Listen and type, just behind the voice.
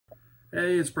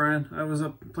Hey, it's Brian. I was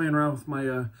up playing around with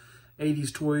my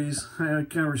 80s toys. I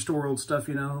kind of restore old stuff,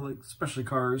 you know, like especially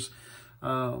cars.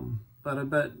 But I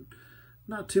bet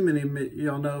not too many of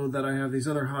y'all know that I have these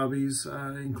other hobbies,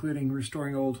 including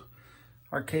restoring old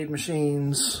arcade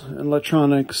machines,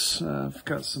 electronics. I've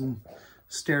got some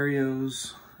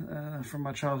stereos from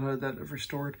my childhood that I've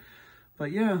restored.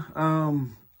 But yeah,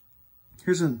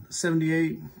 here's a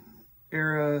 78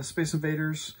 era Space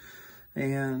Invaders,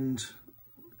 and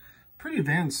pretty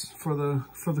advanced for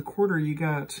the quarter you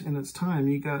got in its time.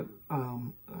 You got a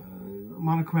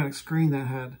monochromatic screen that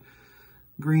had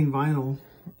green vinyl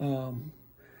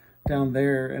down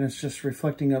there, and it's just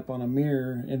reflecting up on a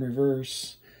mirror in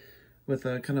reverse with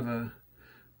a kind of a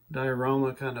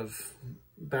diorama kind of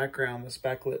background that's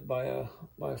backlit by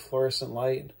a fluorescent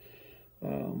light.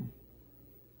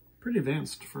 Pretty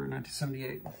advanced for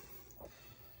 1978.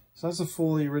 So that's a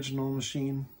fully original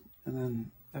machine. And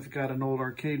then I've got an old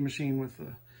arcade machine with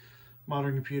a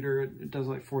modern computer. It does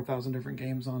like 4,000 different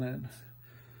games on it.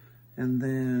 And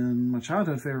then my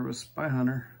childhood favorite was Spy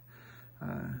Hunter.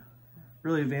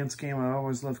 Really advanced game. I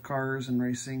always loved cars and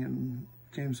racing and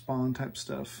James Bond type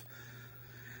stuff.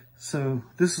 So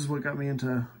this is what got me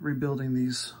into rebuilding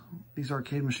these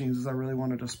arcade machines, is I really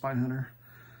wanted a Spy Hunter.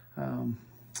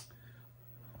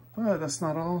 But that's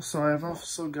not all. So I've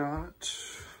also got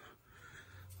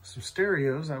some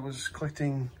stereos. I was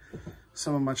collecting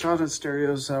some of my childhood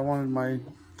stereos. I wanted my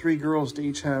 3 girls to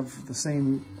each have the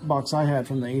same box I had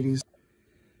from the 80s.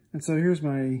 And so here's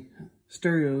my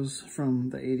stereos from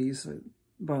the 80s. I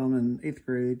bought them in 8th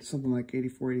grade, something like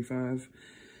 84, 85,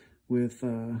 with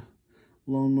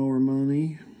lawnmower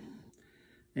money.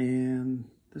 And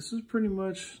this is pretty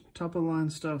much top of the line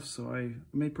stuff, so I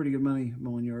made pretty good money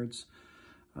mowing yards.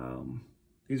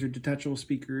 These are detachable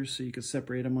speakers, so you could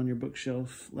separate them on your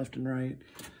bookshelf left and right.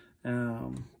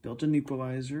 Built-in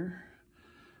equalizer,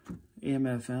 AM,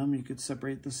 FM, you could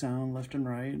separate the sound left and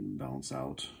right and balance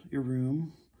out your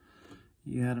room.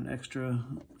 You had an extra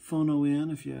phono in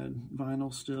if you had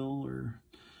vinyl still or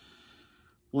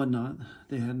whatnot.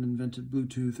 They hadn't invented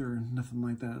Bluetooth or nothing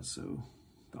like that, so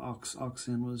the aux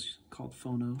in was called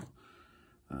phono.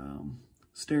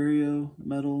 Stereo,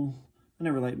 metal. I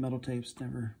never liked metal tapes,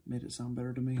 never made it sound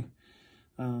better to me.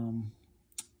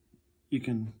 You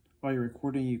can, while you're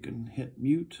recording, you can hit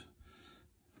mute,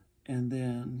 and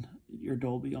then your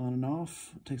Dolby on and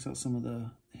off. It takes out some of the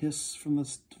hiss from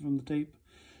the tape.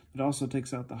 It also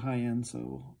takes out the high end,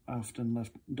 so I often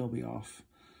left Dolby off.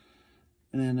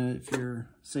 And then if you're,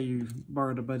 say you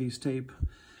borrowed a buddy's tape,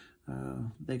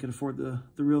 they could afford the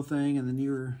real thing, and then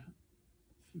you were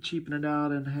cheaping it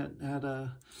out and had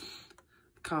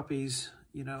copies.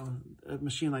 You know, a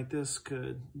machine like this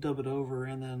could dub it over,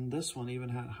 and then this one even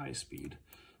had high speed.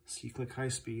 So you click high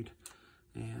speed,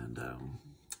 and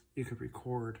you could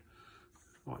record.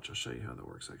 Watch, I'll show you how that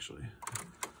works actually.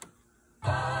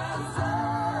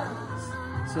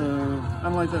 So,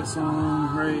 unlike that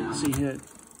song, right? So you hit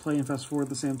play and fast forward at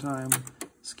the same time,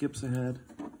 skips ahead,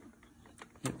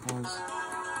 hit pause.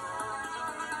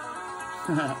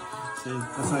 See,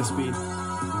 that's high speed.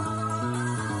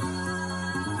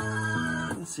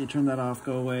 So you turn that off,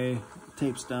 go away,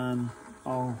 tape's done,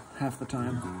 all half the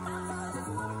time.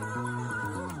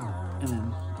 And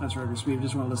then that's regular speed. You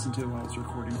just want to listen to it while it's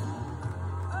recording.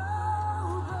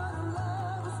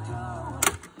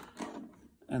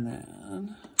 And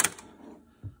then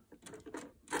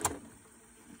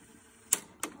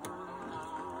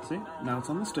see, now it's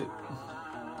on the stick.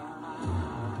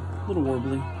 A little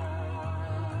warbly,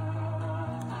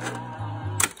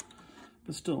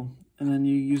 but still. And then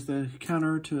you use the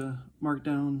counter to mark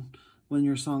down when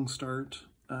your songs start.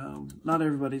 Not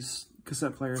everybody's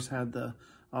cassette players had the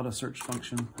auto search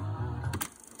function.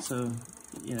 So,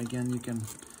 you know, again, you can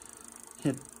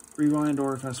hit rewind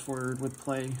or fast forward with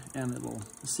play, and it'll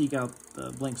seek out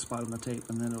the blank spot on the tape,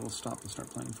 and then it'll stop and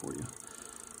start playing for you.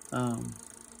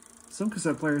 Some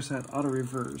cassette players had auto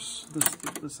reverse. This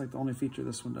is like the only feature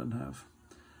this one doesn't have.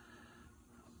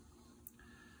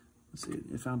 Let's see,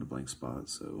 it found a blank spot,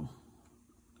 so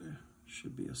there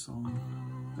should be a song.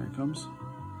 There it comes.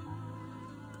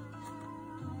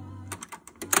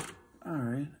 All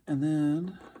right, and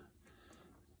then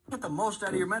get the most out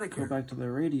of your Medicare. Go back to the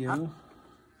radio.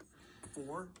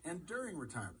 For and during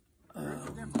retirement. Here's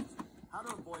the difference. How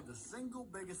to avoid the single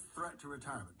biggest threat to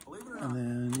retirement. Believe it or not.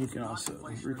 And then you can also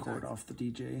record off the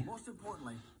DJ. Most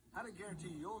importantly, how to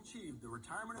guarantee you'll achieve the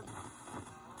retirement of...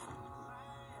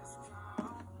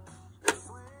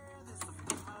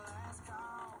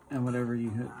 And whatever you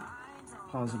hit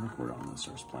pause and record on, it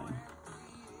starts playing.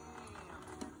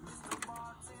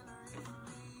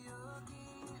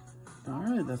 All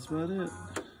right, that's about it.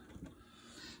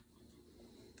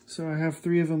 So I have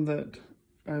 3 of them that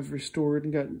I've restored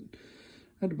and I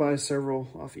had to buy several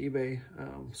off eBay.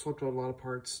 Swapped out a lot of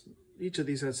parts. Each of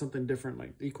these had something different,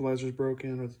 like the equalizer's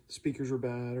broken or the speakers were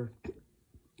bad or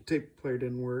tape player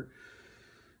didn't work.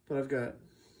 But I've got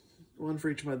one for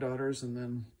each of my daughters, and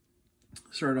then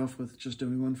started off with just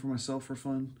doing one for myself for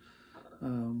fun.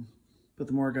 But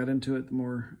the more I got into it, the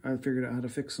more I figured out how to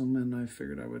fix them, and I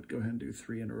figured I would go ahead and do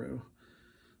 3 in a row.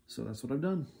 So that's what I've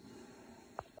done.